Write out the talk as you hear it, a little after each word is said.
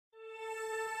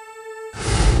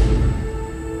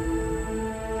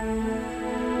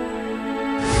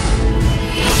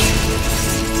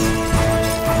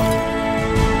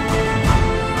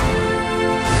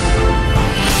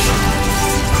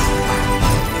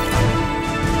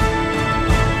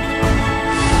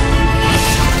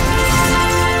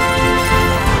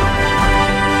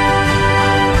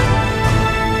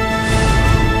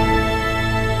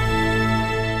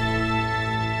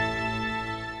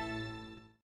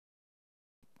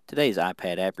Today's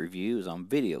iPad app review is on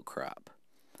Video Crop.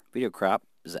 Video Crop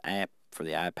is an app for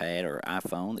the iPad or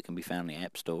iPhone that can be found in the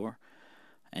App Store,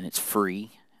 and it's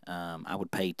free. I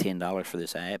would pay $10 for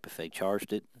this app if they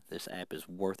charged it. This app is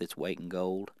worth its weight in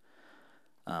gold.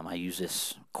 I use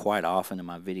this quite often in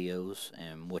my videos,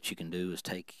 and what you can do is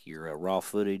take your raw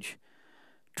footage,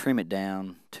 trim it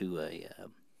down to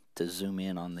zoom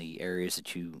in on the areas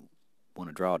that you want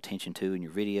to draw attention to in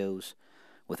your videos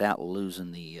without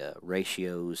losing the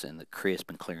ratios and the crisp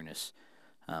and clearness.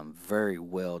 Very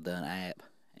well done app,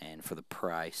 and for the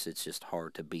price, it's just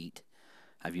hard to beat.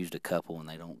 I've used a couple and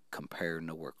they don't compare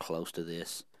nowhere close to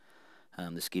this.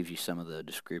 This gives you some of the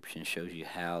description, shows you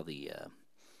how the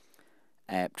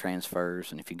app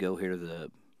transfers, and if you go here to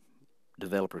the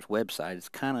developer's website, it's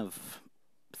kind of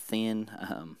thin.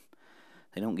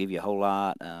 They don't give you a whole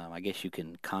lot. I guess you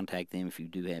can contact them if you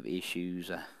do have issues.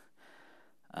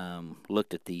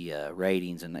 Looked at the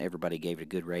ratings, and everybody gave it a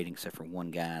good rating except for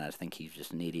one guy, and I think he's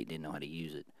just an idiot, didn't know how to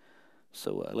use it.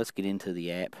 So let's get into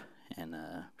the app and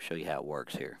show you how it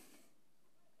works here.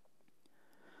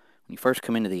 When you first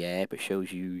come into the app, it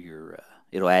shows you your,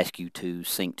 it'll ask you to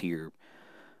sync to your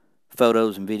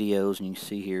photos and videos, and you can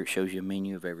see here it shows you a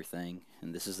menu of everything,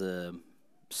 and this is the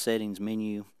settings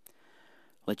menu.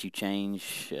 Let you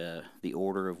change the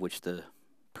order of which the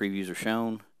previews are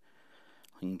shown.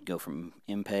 You can go from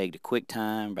MPEG to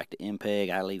QuickTime, back to MPEG.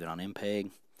 I leave it on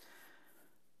MPEG.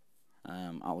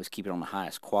 Always keep it on the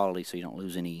highest quality so you don't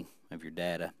lose any of your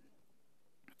data.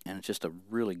 And it's just a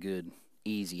really good,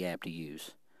 easy app to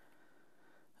use.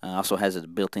 Also has a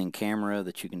built-in camera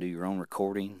that you can do your own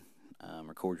recording,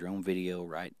 record your own video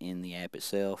right in the app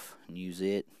itself and use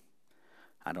it.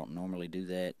 I don't normally do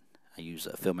that. I use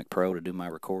Filmic Pro to do my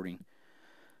recording.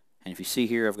 And if you see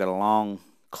here, I've got a long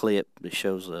clip that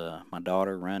shows my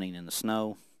daughter running in the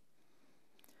snow,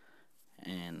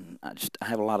 and I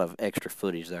have a lot of extra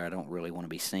footage there. I don't really want to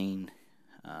be seen.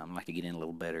 I like to get in a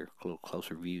little better, a little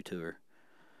closer view to her.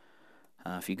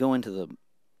 If you go into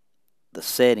the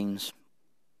settings,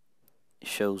 it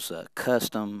shows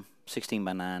custom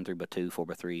 16:9, 3:2,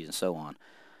 4:3s, and so on.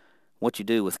 What you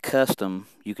do with custom,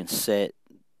 you can set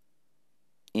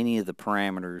any of the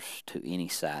parameters to any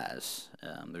size.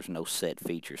 There's no set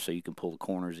feature, so you can pull the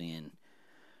corners in,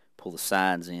 pull the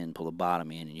sides in, pull the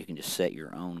bottom in, and you can just set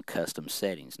your own custom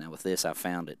settings. Now with this, I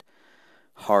found it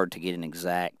hard to get an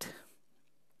exact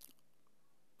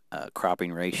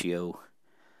cropping ratio,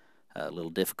 a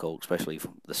little difficult, especially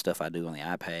for the stuff I do on the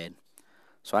iPad.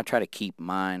 So I try to keep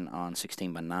mine on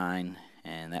 16:9,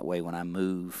 and that way when I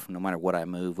move, no matter what I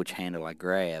move, which handle I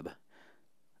grab,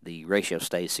 the ratio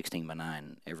stays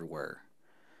 16:9 everywhere.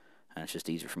 And it's just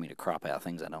easier for me to crop out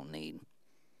things I don't need.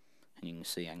 And you can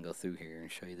see I can go through here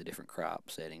and show you the different crop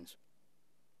settings.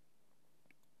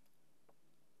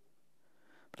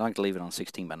 But I like to leave it on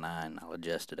 16:9. I'll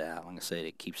adjust it out. Like I said,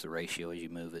 it keeps the ratio as you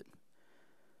move it.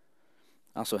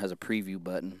 Also has a preview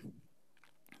button,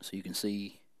 so you can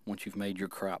see once you've made your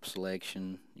crop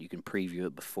selection, you can preview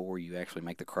it before you actually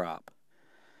make the crop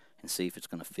and see if it's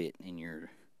going to fit in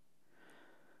your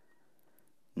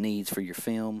needs for your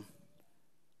film.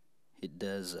 It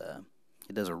does a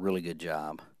really good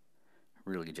job.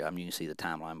 Really good job. You can see the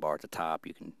timeline bar at the top.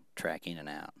 You can track in and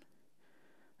out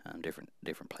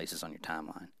different places on your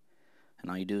timeline.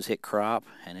 And all you do is hit crop,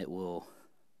 and it will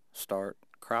start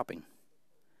cropping.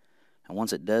 And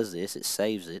once it does this, it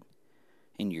saves it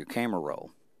into your camera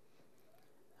roll,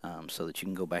 so that you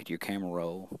can go back to your camera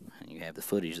roll and you have the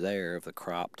footage there of the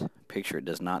cropped picture. It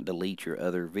does not delete your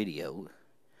other video.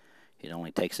 It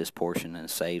only takes this portion and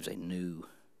saves a new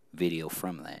video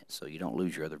from that, so you don't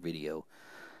lose your other video.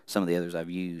 Some of the others I've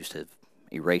used have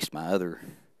erased my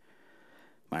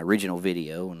original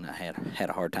video, and I had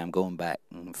a hard time going back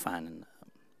and finding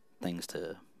things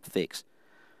to fix.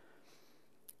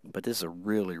 But this is a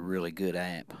really, really good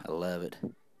app. I love it.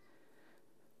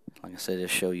 Like I said, it'll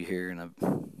show you here, and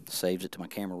it saves it to my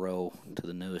camera roll to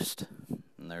the newest.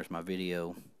 And there's my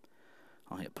video.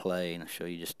 I'll hit play, and I'll show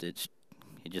you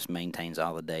it just maintains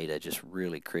all the data, just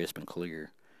really crisp and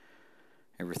clear.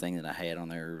 Everything that I had on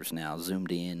there is now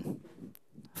zoomed in,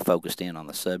 focused in on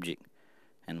the subject,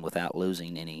 and without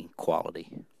losing any quality.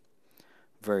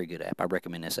 Very good app. I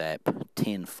recommend this app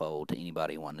tenfold to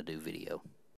anybody wanting to do video.